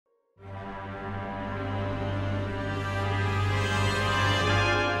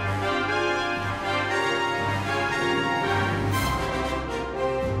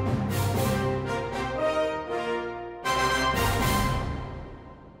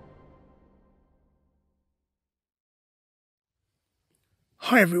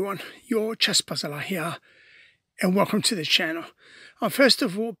Hi everyone, your chess puzzler here and welcome to the channel. First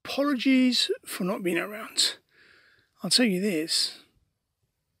of all, apologies for not being around. I'll tell you this,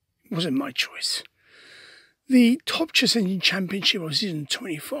 it wasn't my choice. The Top Chess Engine Championship of Season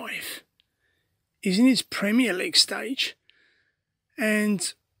 25 is in its Premier League stage,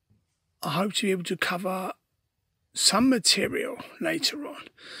 and I hope to be able to cover some material later on.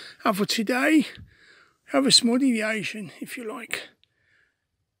 And for today, I have a small deviation, if you like.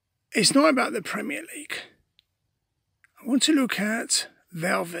 It's not about the Premier League. I want to look at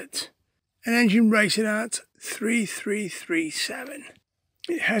Velvet, an engine rated at 3337.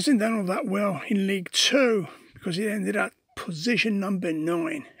 It hasn't done all that well in League 2 because it ended at position number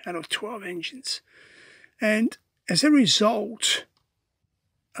 9 out of 12 engines. And as a result,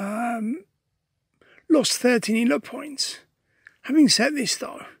 lost 13 elo points. Having said this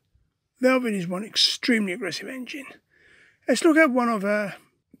though, Velvet is one extremely aggressive engine. Let's look at one of her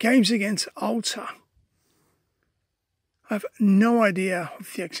games against Altair. I have no idea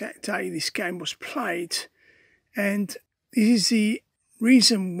of the exact day this game was played, and this is the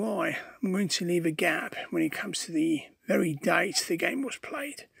reason why I'm going to leave a gap when it comes to the very date the game was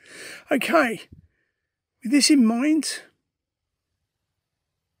played. Okay, with this in mind,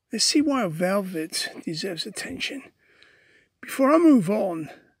 let's see why Velvet deserves attention. Before I move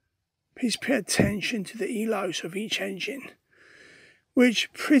on, please pay attention to the elos of each engine,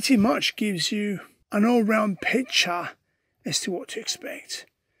 which pretty much gives you an all-round picture as to what to expect.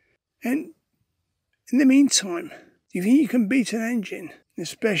 And in the meantime, do you think you can beat an engine,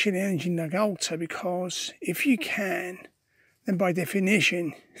 especially an engine like Altair? Because if you can, then by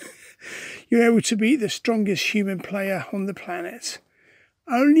definition, you're able to beat the strongest human player on the planet.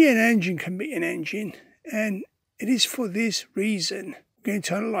 Only an engine can beat an engine, and it is for this reason we're going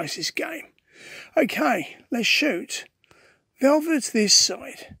to analyse this game. Okay, let's shoot. Velvet this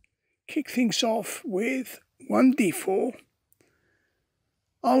side. Kick things off with 1d4.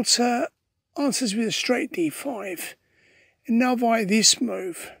 Altair answers with a straight d5. And now via this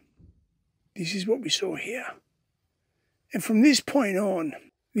move, this is what we saw here. And from this point on,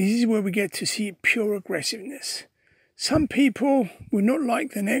 this is where we get to see pure aggressiveness. Some people will not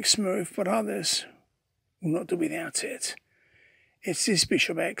like the next move, but others will not do without it. It's this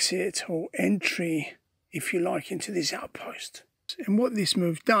bishop exit or entry, if you like, into this outpost. And what this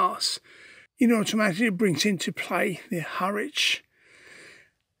move does, it automatically brings into play the Harrwitz.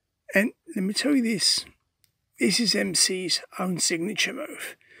 And let me tell you this is MC's own signature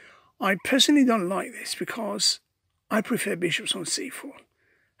move. I personally don't like this because I prefer bishops on c4.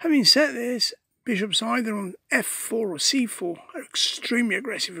 Having said this, bishops either on f4 or c4 are extremely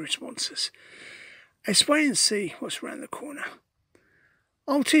aggressive responses. Let's wait and see what's around the corner.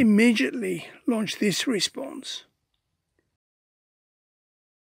 Altair immediately launched this response.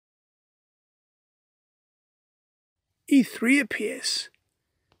 E3 appears,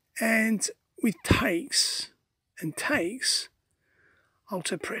 and with takes and takes,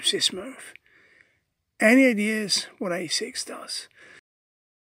 Altair preps this move. Any ideas what a6 does?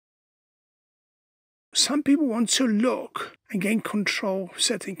 Some people want to look and gain control of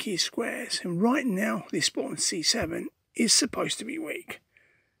certain key squares, and right now this pawn c7 is supposed to be weak.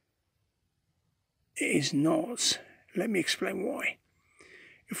 It is not. Let me explain why.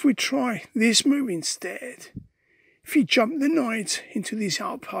 If we try this move instead, if you jump the knight into this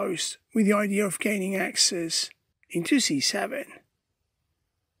outpost with the idea of gaining access into c7,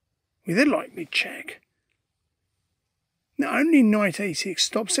 with a likely check, not only knight a6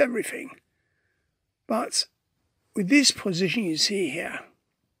 stops everything, but with this position you see here,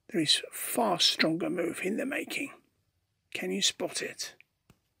 there is a far stronger move in the making. Can you spot it?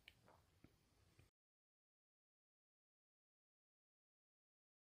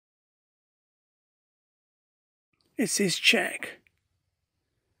 It's this check.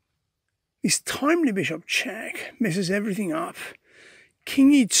 This timely bishop check messes everything up.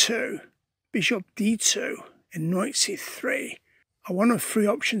 King e2, bishop d2, and knight c3 are one of three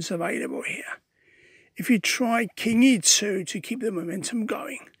options available here. If you try king e2 to keep the momentum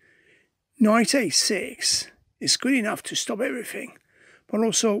going, knight a6 is good enough to stop everything, but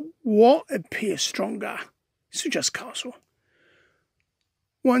also what appears stronger is to just castle.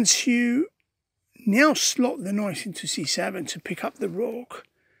 Once you now slot the knight into c7 to pick up the rook,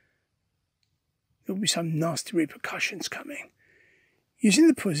 there will be some nasty repercussions coming. Using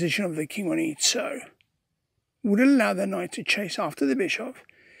the position of the king on e2 would allow the knight to chase after the bishop,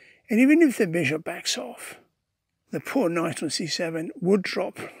 and even if the bishop backs off, the poor knight on c7 would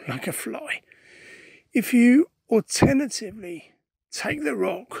drop like a fly. If you alternatively take the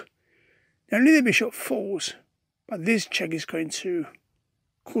rook, not only the bishop falls, but this check is going to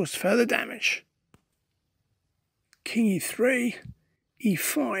caused further damage. King e3,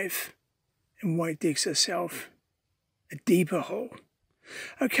 e5, and white digs herself a deeper hole.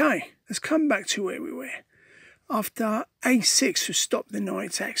 Okay, let's come back to where we were. After a6 to stop the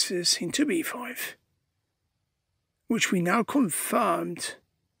knight's access into b5, which we now confirmed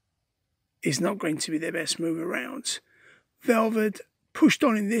is not going to be their best move around, Velvet pushed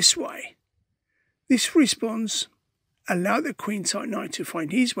on in this way. This response allowed the queenside knight to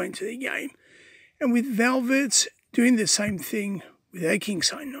find his way into the game, and with Velvet doing the same thing with their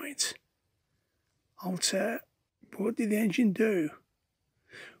kingside knight. Altair, what did the engine do?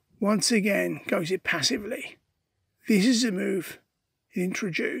 Once again, goes it passively. This is a move it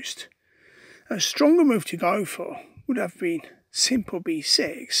introduced. A stronger move to go for would have been simple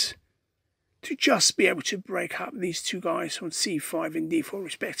b6, to just be able to break up these two guys on c5 and d4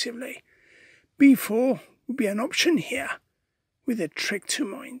 respectively. b4 would be an option here, with a trick to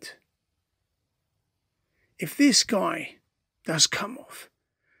mind. If this guy does come off,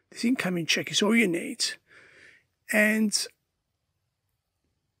 this incoming check is all you need, and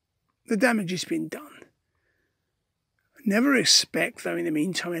the damage has been done. Never expect, though, in the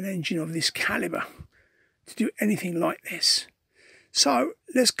meantime, an engine of this caliber to do anything like this. So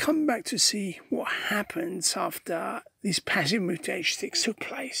let's come back to see what happens after this passive move to h6 took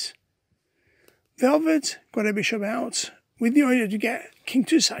place. Velvet got a bishop out with the idea to get king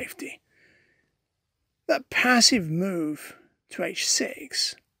to safety. That passive move to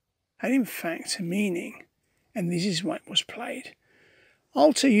h6 had in fact a meaning, and this is what was played.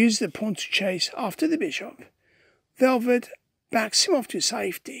 Altair used the pawn to chase after the bishop. Velvet backs him off to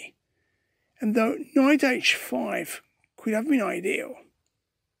safety, and though knight h5 could have been ideal,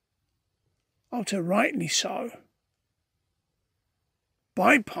 Altair, rightly so,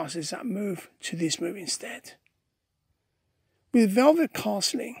 bypasses that move to this move instead. With Velvet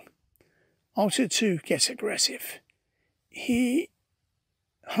castling, Altair too gets aggressive. He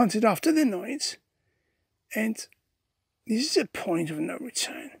hunted after the knight, and this is a point of no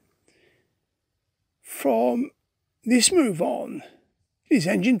return. From this move on, it is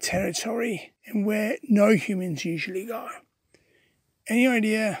engine territory and where no humans usually go. Any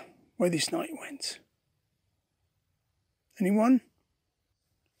idea where this knight went? Anyone?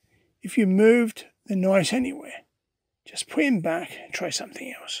 If you moved the knight anywhere, just put him back and try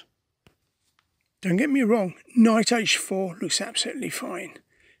something else. Don't get me wrong, knight h4 looks absolutely fine.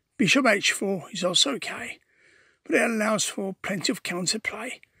 Bishop h4 is also okay, but it allows for plenty of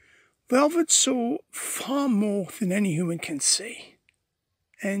counterplay. Velvet saw far more than any human can see,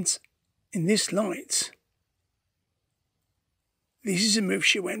 and in this light, this is a move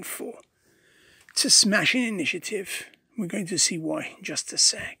she went for. It's a smashing initiative. We're going to see why in just a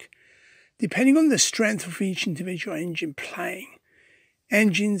sec. Depending on the strength of each individual engine playing,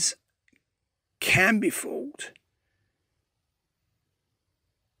 engines can be fooled.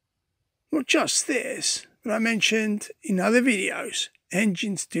 Not just this, but I mentioned in other videos,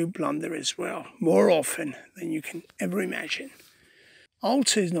 engines do blunder as well, more often than you can ever imagine.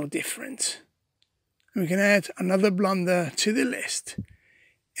 Altair is no different. We can add another blunder to the list.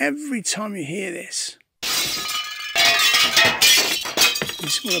 Every time you hear this,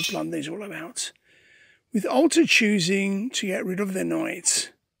 this is what a blunder is all about. With Altair choosing to get rid of the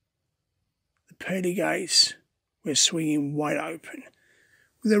knight, the pearly gates were swinging wide open.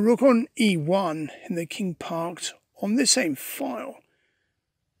 With the rook on e1 and the king parked on the same file,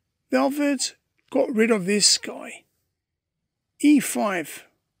 Velvet got rid of this guy. e5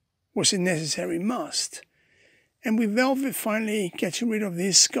 was a necessary must, and with Velvet finally getting rid of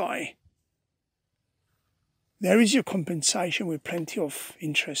this guy, there is your compensation with plenty of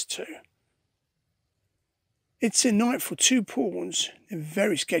interest too. It's a knight for 2 pawns, a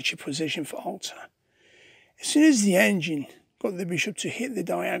very sketchy position for Altair. As soon as the engine got the bishop to hit the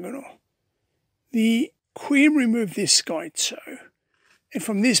diagonal, the queen removed this guy too, and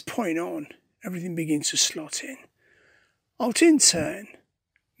from this point on, everything begins to slot in. Altair in turn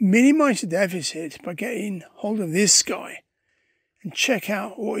minimize the deficit by getting hold of this guy and check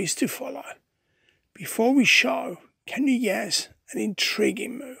out what is to follow. Before we show, can you guess an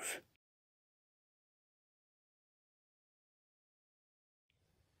intriguing move?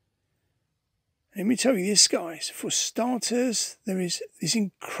 Let me tell you this, guys. For starters, there is this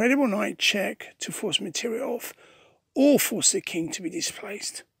incredible knight check to force material off or force the king to be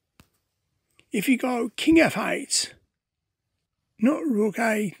displaced. If you go king f8, not rook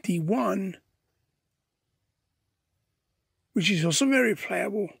a d1, which is also very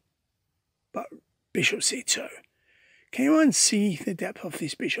playable, but bishop c2. Can anyone see the depth of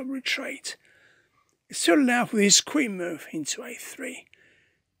this bishop retreat? It's to allow for this queen move into a3.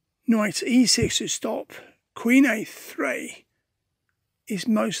 knight e6 to stop, queen a3 is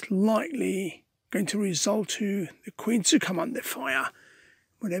most likely going to result to the queen to come under fire.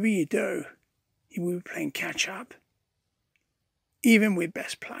 Whatever you do, you will be playing catch up, even with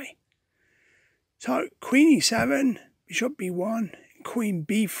best play. So queen e7, bishop b1, queen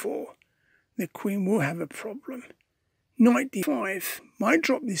b4. The queen will have a problem. Knight d5 might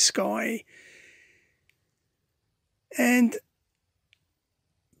drop this guy,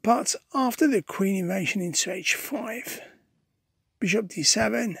 but after the queen invasion into h5, bishop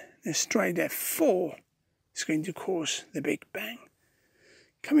d7, then straight f4 is going to cause the big bang.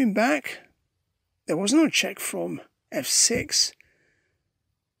 Coming back, there was no check from f6,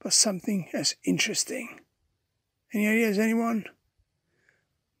 but something as interesting. Any ideas, anyone?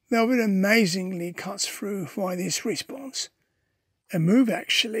 Velvet amazingly cuts through via this response. A move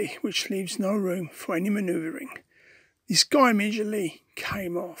actually, which leaves no room for any manoeuvring. This guy immediately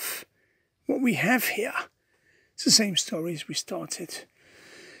came off. What we have here is the same story as we started.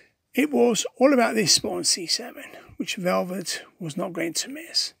 It was all about this pawn c7, which Velvet was not going to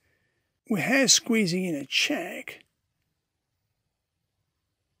miss. With Hare squeezing in a check,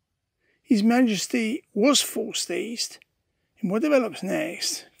 His Majesty was forced east, and what develops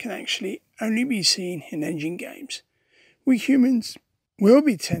next can actually only be seen in engine games. We humans will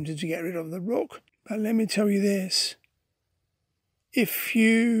be tempted to get rid of the rook, but let me tell you this. If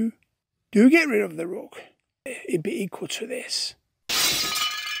you do get rid of the rook, it'd be equal to this.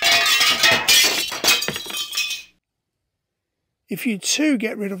 If you too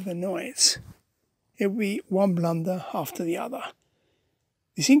get rid of the knights, it will be one blunder after the other.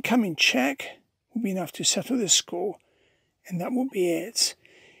 This incoming check will be enough to settle the score, and that will be it.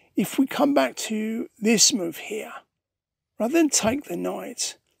 If we come back to this move here, rather than take the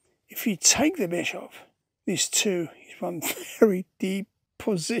knight, if you take the bishop, this too is one very deep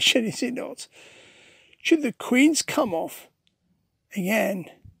position, is it not? Should the queens come off, again,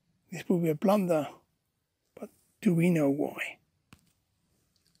 this will be a blunder, but do we know why?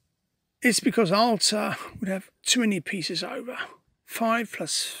 It's because Altair would have too many pieces over. 5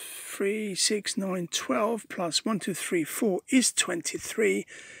 plus 3, 6, 9, 12 plus 1, 2, 3, 4 is 23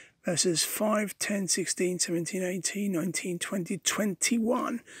 versus 5, 10, 16, 17, 18, 19, 20,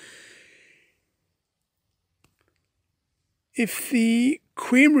 21. If the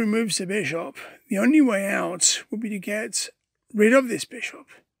queen removes the bishop, the only way out would be to get rid of this bishop.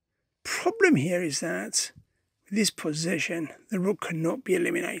 Problem here is that with this position, the rook cannot be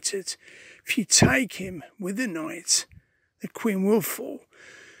eliminated. If you take him with the knight, the queen will fall.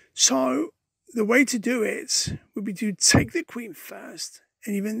 So the way to do it would be to take the queen first,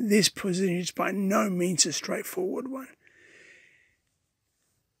 and even this position is by no means a straightforward one.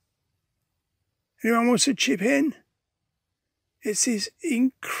 Anyone wants to chip in? It's this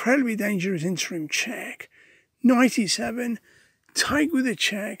incredibly dangerous interim check. Knight e7, take with a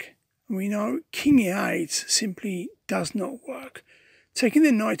check, and we know king e8 simply does not work. Taking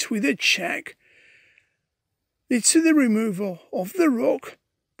the knight with a check leads to the removal of the rook,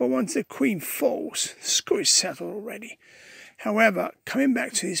 but once the queen falls, the score is settled already. However, coming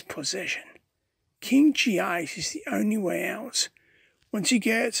back to this position, king g8 is the only way out. Once you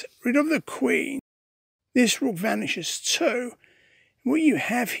get rid of the queen, this rook vanishes too. What you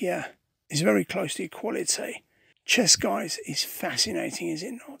have here is very close to equality. Chess, guys, is fascinating, is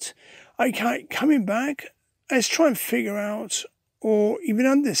it not? Okay, coming back, let's try and figure out or even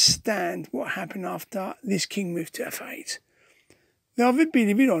understand what happened after this king moved to f8. Velvet,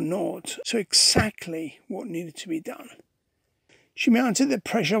 believe it or not, saw exactly what needed to be done. She mounted the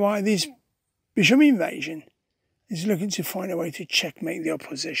pressure by this bishop invasion and is looking to find a way to checkmate the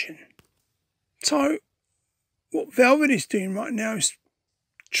opposition. So, what Velvet is doing right now is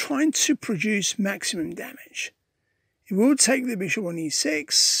trying to produce maximum damage. It will take the bishop on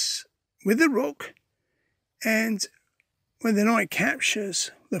e6 with the rook, and when the knight captures,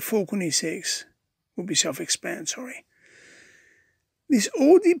 the fork on e6 will be self-explanatory. This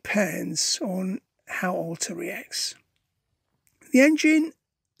all depends on how Altair reacts. The engine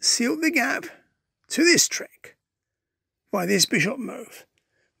sealed the gap to this trick by this bishop move.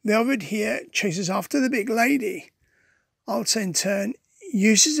 Velvet here chases after the big lady. Altair in turn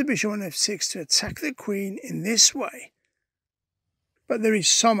uses the bishop on f6 to attack the queen in this way. But there is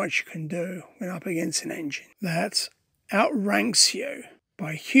so much you can do when up against an engine that outranks you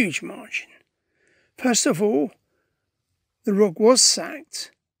by a huge margin. First of all, the rook was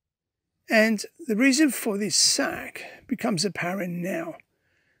sacked, and the reason for this sack becomes apparent now.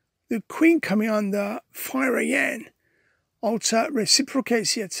 The queen coming under fire again, Altair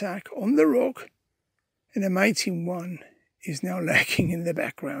reciprocates the attack on the rook, and a mating one is now lurking in the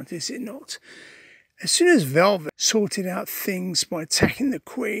background, is it not? As soon as Velvet sorted out things by attacking the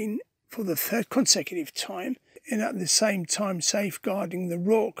queen for the third consecutive time, and at the same time safeguarding the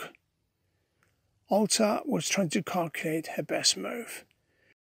rook, Altair was trying to calculate her best move.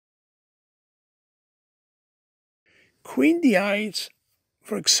 Queen d8,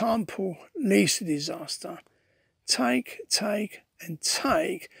 for example, leads to disaster. Take, take, and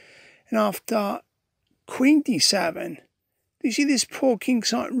take, and after Queen d7, do you see this poor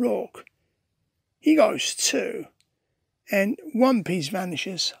kingside rook? He goes 2, and one piece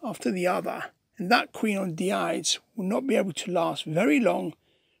vanishes after the other, and that queen on d8 will not be able to last very long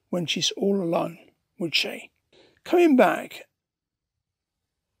when she's all alone, would she? Coming back,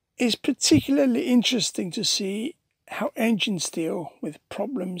 it's particularly interesting to see how engines deal with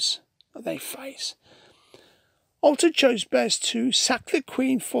problems that they face. Altair chose best to sack the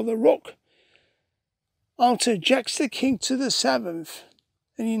queen for the rook. Altair jacks the king to the 7th,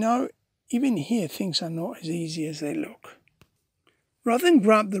 and you know, even here things are not as easy as they look. Rather than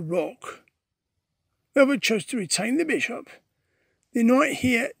grab the rook, Velvet chose to retain the bishop. The knight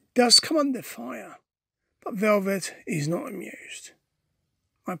here does come under fire, but Velvet is not amused.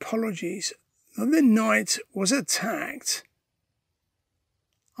 My apologies, though the knight was attacked,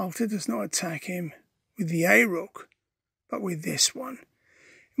 Altair does not attack him with the A-rook, but with this one.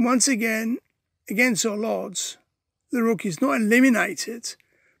 And once again, against all odds, the rook is not eliminated,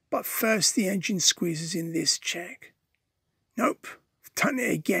 but first the engine squeezes in this check. Nope, I've done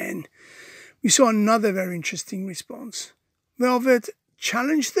it again. We saw another very interesting response. Velvet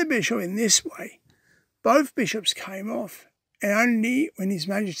challenged the bishop in this way. Both bishops came off, and only when His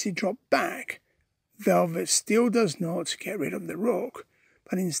Majesty dropped back, Velvet still does not get rid of the rook,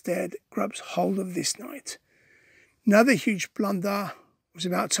 but instead grabs hold of this knight. Another huge blunder was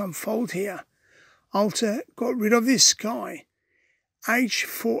about to unfold here. Altair got rid of this guy.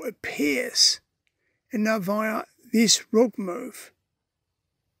 H4 appears, and now via this rook move,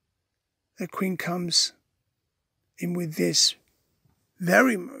 the queen comes in with this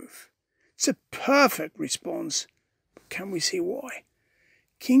very move. It's a perfect response, but can we see why?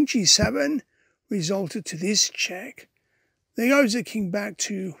 King g7 resulted to this check. There goes the king back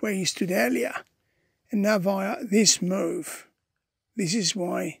to where he stood earlier, and now via this move, this is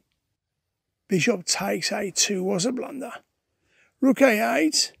why bishop takes a2 was a blunder. Rook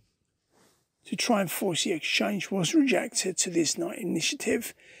a8 to try and force the exchange was rejected to this knight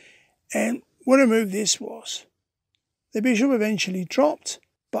initiative, and what a move this was. The bishop eventually dropped,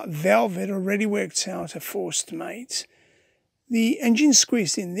 but Velvet already worked out a forced mate. The engine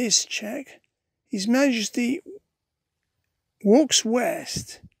squeezed in this check. His Majesty walks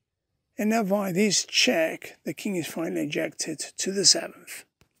west, and now via this check, the king is finally ejected to the 7th.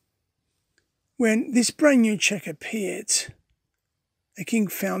 When this brand new check appeared, the king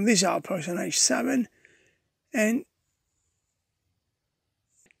found this outpost on h7, and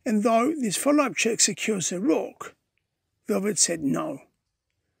though this follow-up check secures the rook, Velvet said no.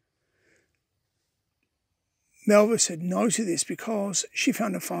 Velvet said no to this because she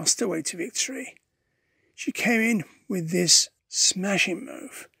found a faster way to victory. She came in with this smashing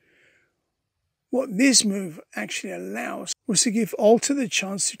move. What this move actually allows was to give Altair the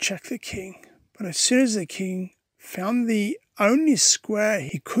chance to check the king, but as soon as the king found the only square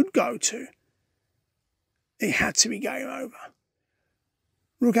he could go to, it had to be game over.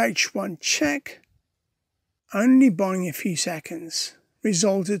 Rook h1 check, only buying a few seconds,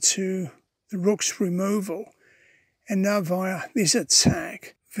 resulted to the rook's removal, and now via this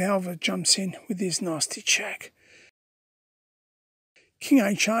attack, Velvet jumps in with this nasty check. King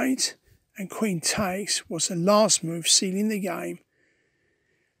h8 and queen takes was the last move sealing the game,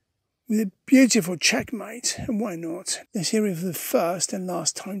 with a beautiful checkmate, and why not? Let's hear it for the first and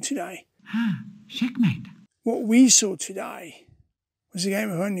last time today. Checkmate. What we saw today was a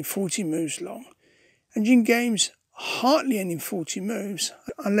game of only 40 moves long, and in games hardly ending 40 moves,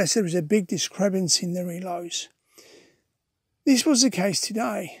 unless there is a big discrepancy in the reloads. This was the case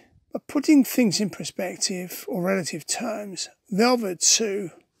today, but putting things in perspective or relative terms, Velvet 2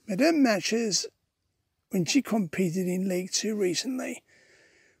 made her matches when she competed in League 2 recently.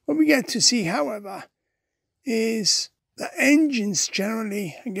 What we get to see, however, is that engines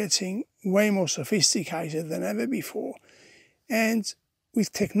generally are getting way more sophisticated than ever before, and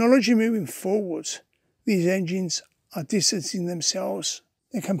with technology moving forwards, these engines are distancing themselves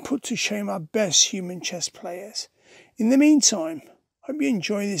and can put to shame our best human chess players. In the meantime, I hope you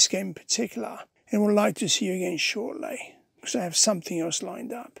enjoy this game in particular, and would like to see you again shortly, because I have something else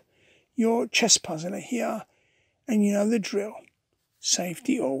lined up. Your chess puzzler here, and you know the drill.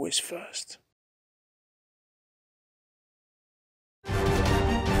 Safety always first.